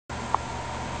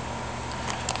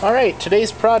Alright,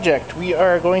 today's project, we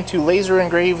are going to laser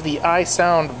engrave the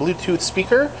iSound Bluetooth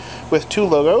speaker with two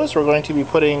logos. We're going to be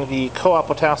putting the Co-op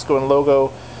Wetaskiwin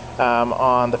logo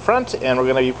on the front, and we're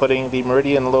going to be putting the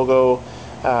Meridian logo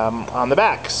on the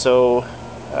back. So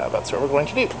that's what we're going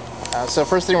to do. So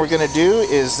first thing we're going to do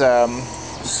is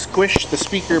squish the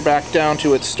speaker back down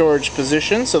to its storage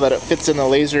position so that it fits in the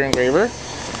laser engraver.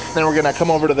 Then we're going to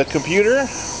come over to the computer.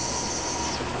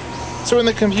 So in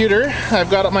the computer, I've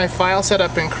got my file set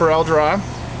up in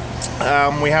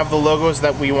CorelDRAW. We have the logos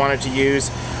that we wanted to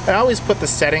use. I always put the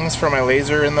settings for my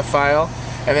laser in the file,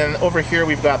 and then over here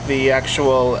we've got the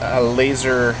actual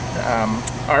laser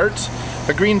art.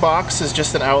 The green box is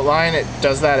just an outline. It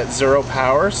does that at 0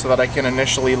 power so that I can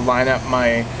initially line up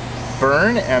my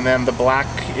burn, and then the black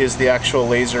is the actual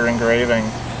laser engraving.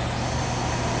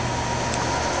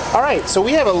 Alright, so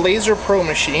we have a Laser Pro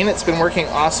machine. It's been working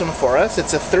awesome for us.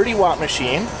 It's a 30-watt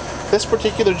machine. This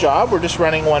particular job, we're just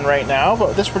running one right now,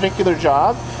 but this particular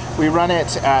job, we run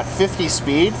it at 50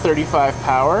 speed, 35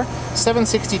 power,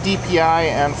 760 DPI,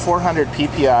 and 400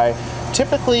 PPI.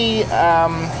 Typically,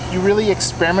 you really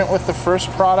experiment with the first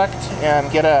product and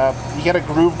you get a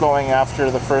groove going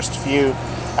after the first few.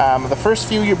 The first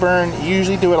few you burn, you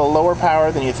usually do it at a lower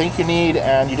power than you think you need,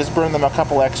 and you just burn them a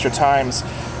couple extra times.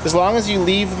 As long as you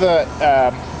leave the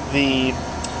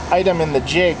item in the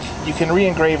jig, you can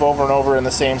re-engrave over and over in the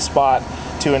same spot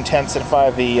to intensify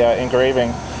the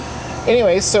engraving.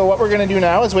 Anyways, so what we're going to do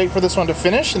now is wait for this one to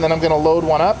finish, and then I'm going to load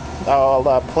one up.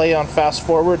 I'll play on fast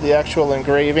forward the actual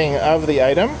engraving of the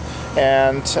item,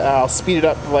 and I'll speed it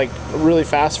up like really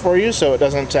fast for you so it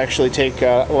doesn't actually take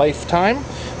a lifetime.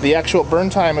 The actual burn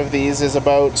time of these is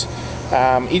about,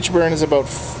 each burn is about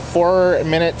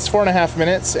 4.5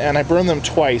 minutes, and I burn them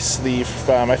twice.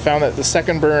 I found that the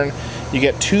second burn, you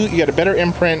get a better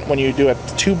imprint when you do a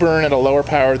 2 burn at a lower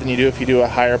power than you do if you do a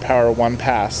higher power 1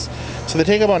 pass. So they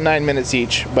take about 9 minutes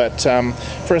each, but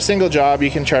for a single job you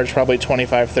can charge probably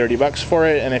 $25–30 for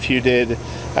it, and if you did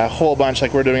a whole bunch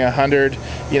like we're doing 100,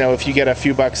 you know, if you get a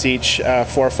few bucks each, $4,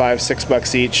 $5,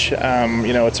 $6 each,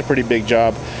 you know, it's a pretty big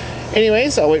job.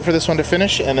 Anyways, I'll wait for this one to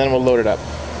finish and then we'll load it up.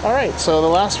 Alright, so the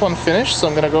last one finished, so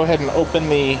I'm going to go ahead and open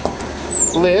the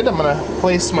lid. I'm going to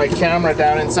place my camera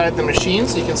down inside the machine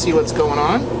so you can see what's going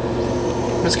on.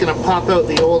 I'm just going to pop out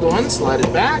the old one, slide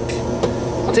it back.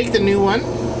 I'll take the new one.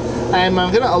 I'm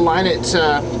going to align it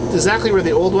exactly where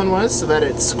the old one was so that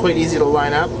it's quite easy to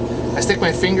line up. I stick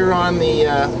my finger on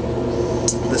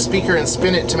the speaker and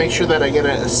spin it to make sure that I get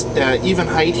an even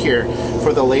height here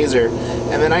for the laser.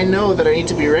 And then I know that I need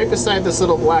to be right beside this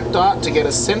little black dot to get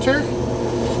a center.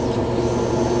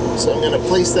 So I'm going to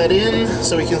place that in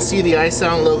so we can see the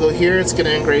iSound logo here. It's going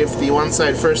to engrave the one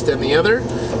side first and the other.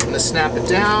 I'm going to snap it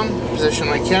down, position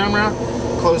my camera,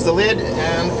 close the lid,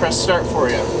 and press start for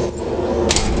you.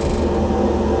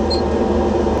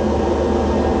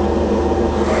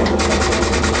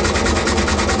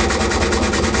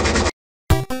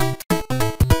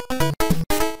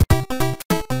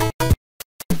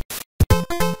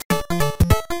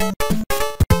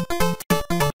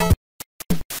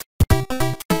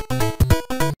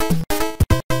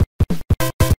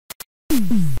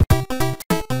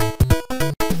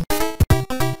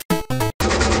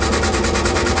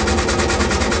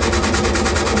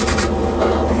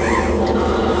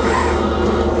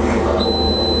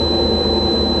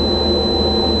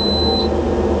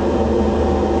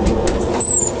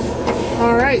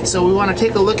 Alright, so we want to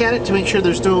take a look at it to make sure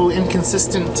there's no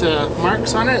inconsistent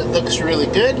marks on it. It looks really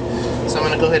good. So I'm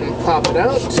going to go ahead and pop it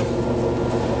out.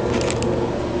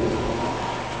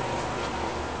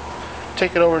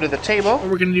 Take it over to the table. What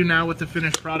we're going to do now with the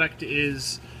finished product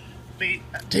is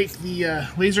take the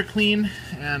laser clean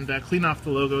and clean off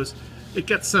the logos. It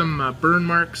gets some burn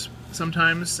marks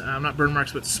sometimes, not burn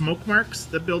marks but smoke marks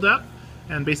that build up,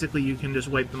 and basically you can just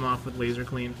wipe them off with laser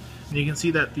clean. And you can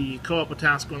see that the Co-op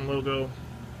Wetaskiwin logo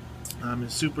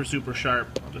is super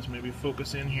sharp. I'll just maybe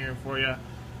focus in here for you.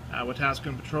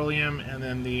 Wetaskiwin Petroleum, and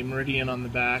then the Meridian on the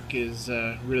back is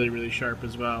really sharp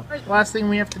as well. Right, last thing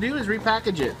we have to do is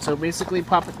repackage it. So basically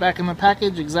pop it back in the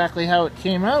package exactly how it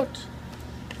came out.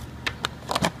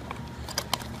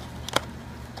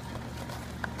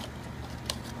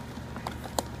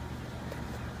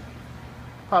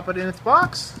 Pop it in its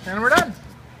box, and we're done.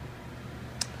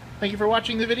 Thank you for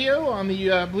watching the video on the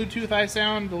Bluetooth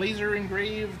iSound laser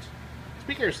engraved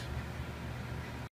speakers.